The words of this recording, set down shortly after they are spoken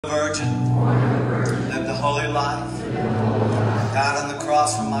Virgin, lived a holy life, died on the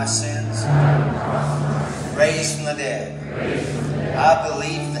cross for my sins, raised from the dead. I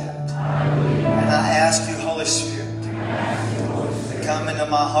believe that. And I ask you, Holy Spirit, to come into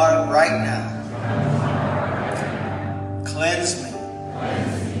my heart right now. Cleanse me,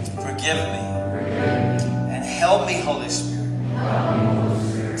 forgive me, and help me, Holy Spirit,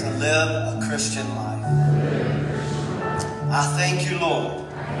 to live a Christian life. I thank you, Lord.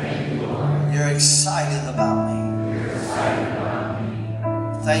 You're excited about me.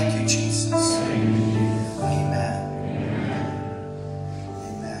 Thank you, Jesus. Amen.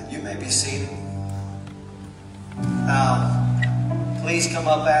 Amen. You may be seated. Now, please come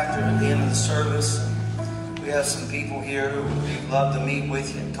up after at the end of the service. We have some people here who would love to meet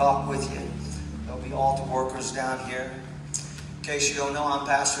with you and talk with you. There'll be altar workers down here. In case you don't know, I'm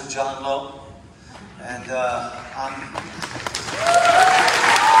Pastor John Lowe. And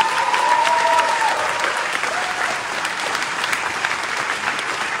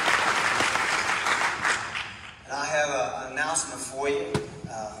I have an announcement for you.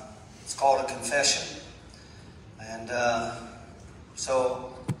 It's called a confession. And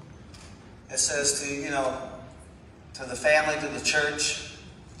so it says to the family, to the church,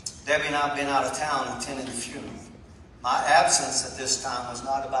 Debbie and I have been out of town attending the funeral. My absence at this time was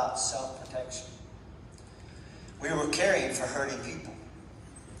not about self-protection. We were caring for hurting people.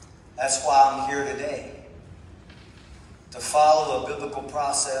 That's why I'm here today. To follow a biblical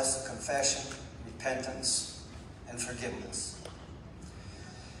process of confession, repentance, and forgiveness.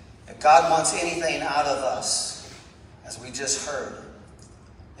 If God wants anything out of us, as we just heard,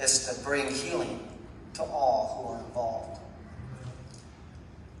 it's to bring healing to all who are involved.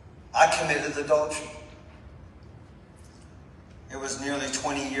 I committed adultery. It was nearly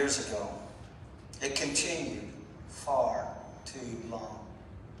 20 years ago. It continued far too long.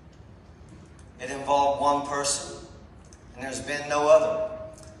 It involved one person, and there's been no other,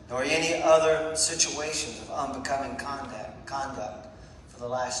 nor any other situations of unbecoming conduct for the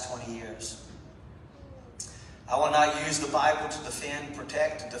last 20 years. I will not use the Bible to defend,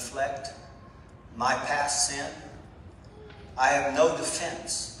 protect, or deflect my past sin. I have no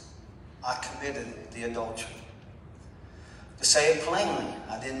defense. I committed the adultery. To say it plainly,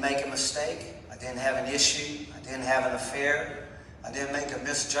 I didn't make a mistake. I didn't have an issue. I didn't have an affair. I didn't make a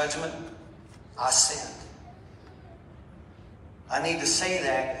misjudgment. I sinned. I need to say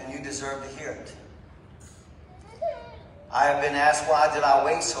that, and you deserve to hear it. I have been asked, why did I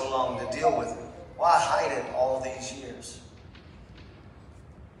wait so long to deal with it? Why hide it all these years?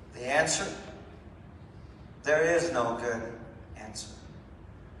 The answer? There is no good answer.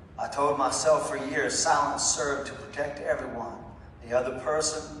 I told myself for years silence served to protect everyone. The other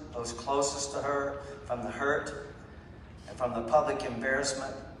person, those closest to her, from the hurt and from the public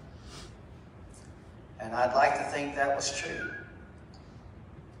embarrassment. And I'd like to think that was true.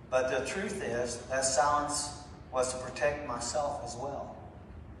 But the truth is that silence was to protect myself as well.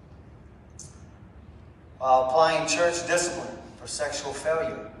 While applying church discipline for sexual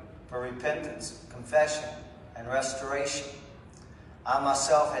failure, for repentance, confession, and restoration, I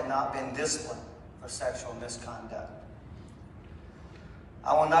myself had not been disciplined for sexual misconduct.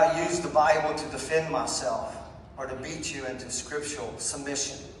 I will not use the Bible to defend myself or to beat you into scriptural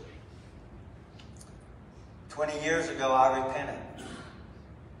submission. 20 years ago, I repented.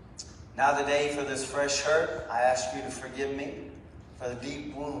 Now today, for this fresh hurt, I ask you to forgive me for the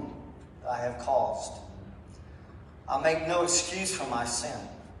deep wound that I have caused. I'll make no excuse for my sin.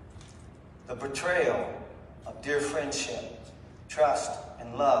 The betrayal of dear friendship, trust,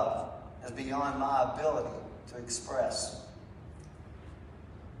 and love is beyond my ability to express.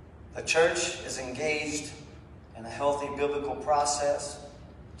 The church is engaged in a healthy biblical process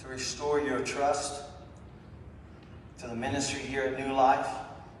to restore your trust to the ministry here at New Life.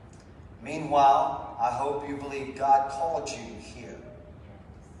 Meanwhile, I hope you believe God called you here.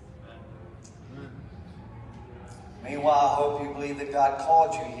 Meanwhile, I hope you believe that God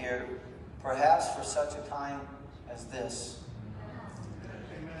called you here, perhaps for such a time as this.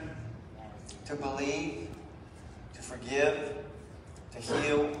 To believe, to forgive, to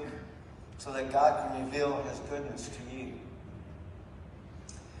heal, so that God can reveal His goodness to you.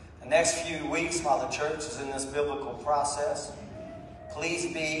 The next few weeks, while the church is in this biblical process,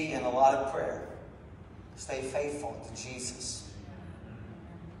 please be in a lot of prayer. Stay faithful to Jesus.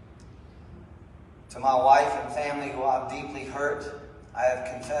 To my wife and family who I've deeply hurt, I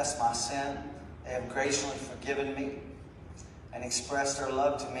have confessed my sin. They have graciously forgiven me and expressed their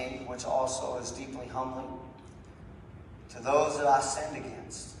love to me, which also is deeply humbling. To those that I sinned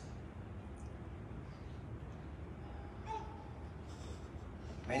against,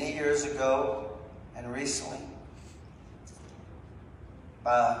 many years ago and recently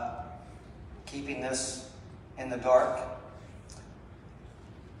by keeping this in the dark.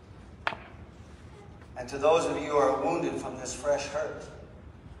 And to those of you who are wounded from this fresh hurt,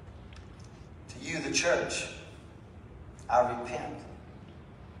 to you, the church, I repent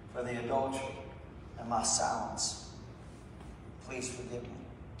for the adultery and my silence. Please forgive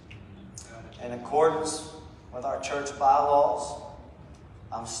me. In accordance with our church bylaws,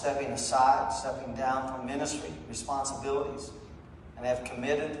 I'm stepping aside, stepping down from ministry responsibilities, and have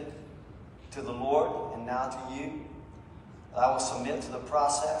committed to the Lord and now to you that I will submit to the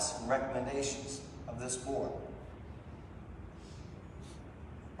process and recommendations of this board.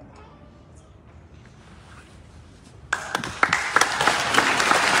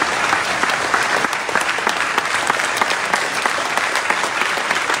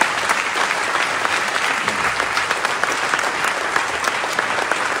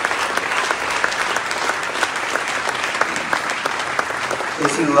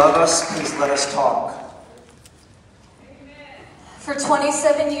 If you love us, please let us talk. For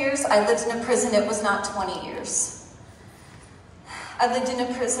 27 years, I lived in a prison. It was not 20 years. I lived in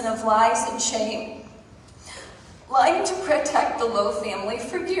a prison of lies and shame, lying to protect the Lowe family.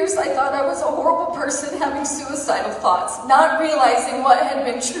 For years, I thought I was a horrible person having suicidal thoughts, not realizing what had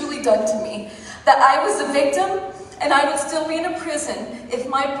been truly done to me, that I was a victim and I would still be in a prison if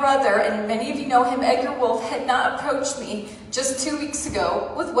my brother, and many of you know him, Edgar Wolf, had not approached me just 2 weeks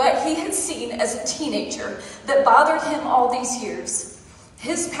ago with what he had seen as a teenager that bothered him all these years.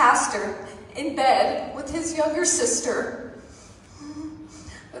 His pastor in bed with his younger sister,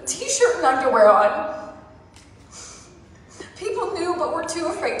 a t-shirt and underwear on. People knew but were too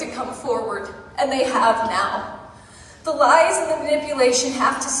afraid to come forward, and they have now. The lies and the manipulation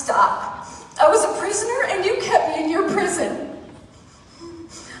have to stop. I was a prisoner and you kept me in your prison.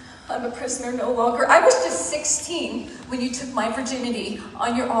 I'm a prisoner no longer. I was just 16 when you took my virginity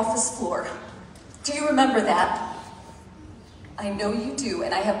on your office floor. Do you remember that? I know you do,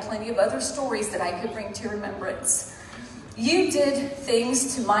 and I have plenty of other stories that I could bring to your remembrance. You did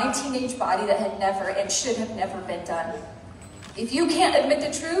things to my teenage body that had never and should have never been done. If you can't admit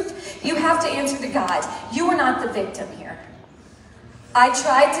the truth, you have to answer to God. You are not the victim here. I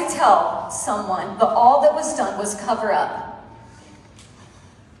tried to tell someone, but all that was done was cover up.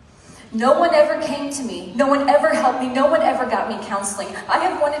 No one ever came to me. No one ever helped me. No one ever got me counseling. I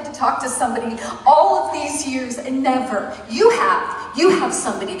have wanted to talk to somebody all of these years and never. You have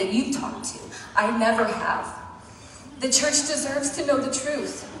somebody that you talk to. I never have. The church deserves to know the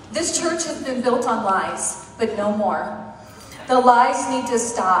truth. This church has been built on lies, but no more. The lies need to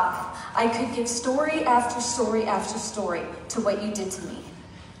stop. I could give story after story after story to what you did to me.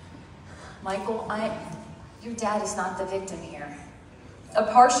 Michael, your dad is not the victim here. A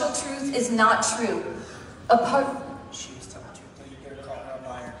partial truth is not true.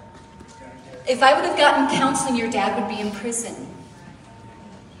 If I would have gotten counseling, your dad would be in prison.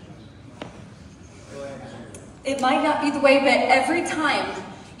 It might not be the way, but every time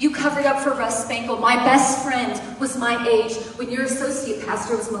you covered up for Russ Spangle. My best friend was my age when your associate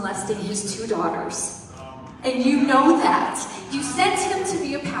pastor was molesting his 2 daughters. And you know that. You sent him to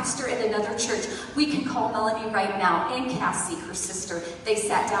be a pastor at another church. We can call Melanie right now, and Cassie, her sister. They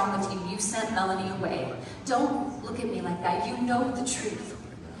sat down with you. You sent Melanie away. Don't look at me like that. You know the truth.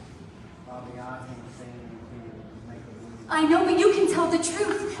 I know, but you can tell the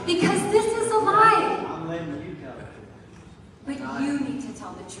truth because this is a lie. But you need to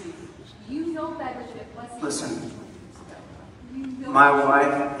tell the truth. You know better than it wasn't. Listen, my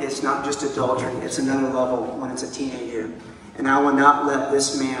wife is not just adultery. It's another level when it's a teenager. And I will not let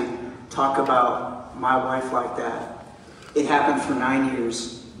this man talk about my wife like that. It happened for 9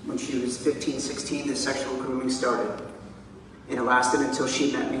 years. When she was 15, 16, the sexual grooming started. And it lasted until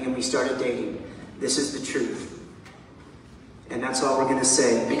she met me and we started dating. This is the truth. And that's all we're going to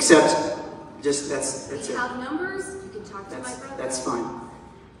say. Except, just that's it. We have numbers. That's fine.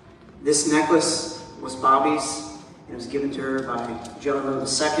 This necklace was Bobby's. It was given to her by John Lowe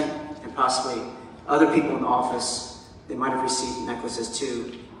II and possibly other people in the office. They might have received necklaces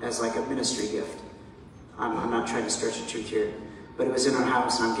too as like a ministry gift. I'm not trying to stretch the truth here, but it was in our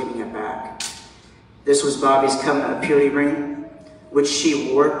house and I'm giving it back. This was Bobby's covenant of purity ring, which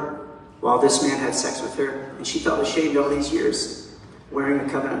she wore while this man had sex with her, and she felt ashamed all these years wearing a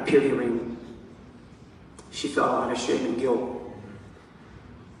covenant of purity ring. She felt a lot of shame and guilt.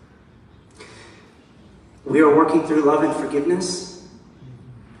 We are working through love and forgiveness.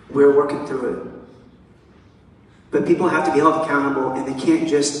 We are working through it. But people have to be held accountable, and they can't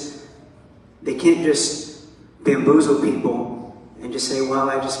just bamboozle people and just say, well,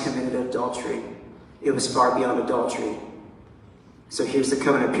 I just committed adultery. It was far beyond adultery. So here's the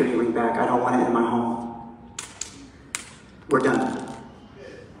covenant purity ring back. I don't want it in my home. We're done.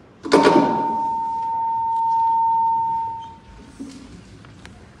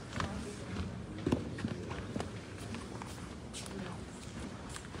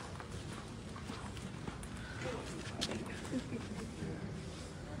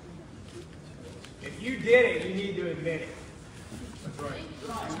 If you did it, you need to admit it. That's right.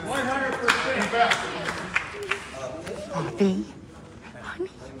 100%. Honey.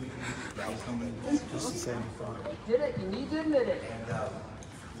 Did it? You need to admit it.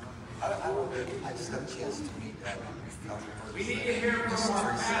 I just got a chance to meet We need to hear from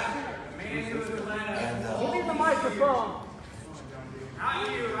our man who was Atlanta. Give me the microphone.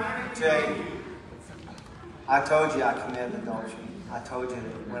 Not you, right? Jay, I told you I committed adultery. I told you that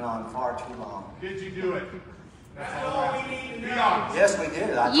it went on far too long. Did you do it? That's all we need to know. Yes, we did.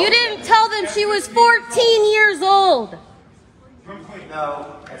 You didn't tell them she was 14 years old.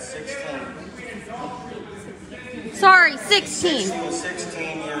 No, at 16. Sorry, 16. She was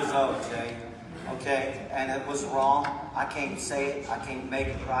 16 years old, Jay. Okay? And it was wrong. I can't say it. I can't make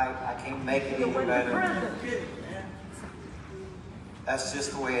it right. I can't make it any better. That's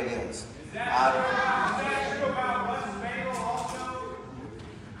just the way it is.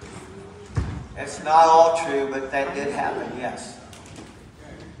 It's not all true, but that did happen, yes.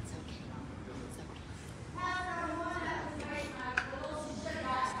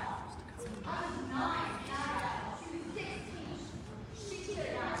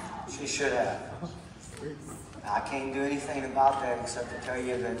 She should have. I can't do anything about that except to tell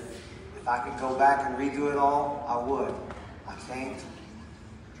you that if I could go back and redo it all, I would. I can't.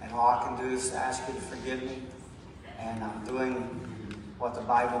 And all I can do is ask you to forgive me. And I'm doing what the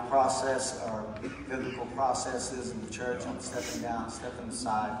Bible process or biblical process is in the church. I'm stepping down, stepping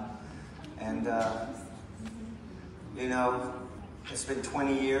aside. And, you know, it's been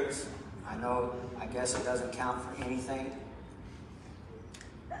 20 years. I guess it doesn't count for anything.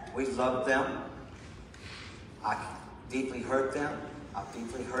 We loved them. I deeply hurt them. I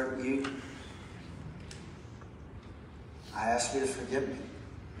deeply hurt you. I ask you to forgive me.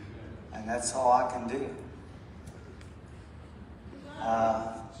 And that's all I can do.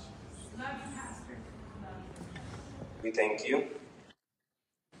 We thank you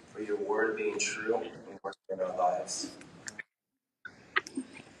for your word being true and working in our lives.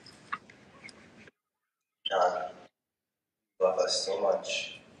 God, you love us so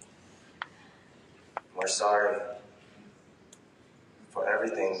much. We're sorry for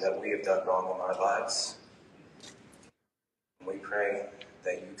everything that we have done wrong in our lives. We pray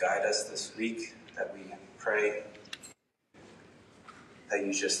that you guide us this week, that we pray that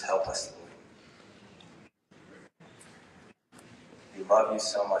you just help us, Lord. We love you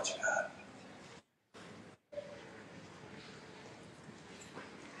so much, God.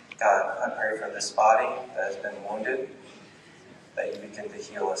 God, I pray for this body that has been wounded, that you begin to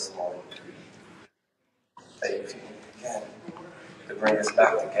heal us, Lord. That you can begin to bring us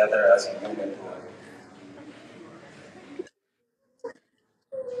back together as a unit, Lord.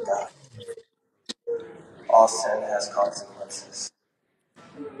 God, all sin has consequences,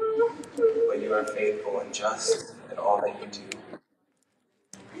 but you are faithful and just in all that you do.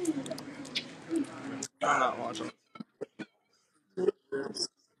 I'm not watching.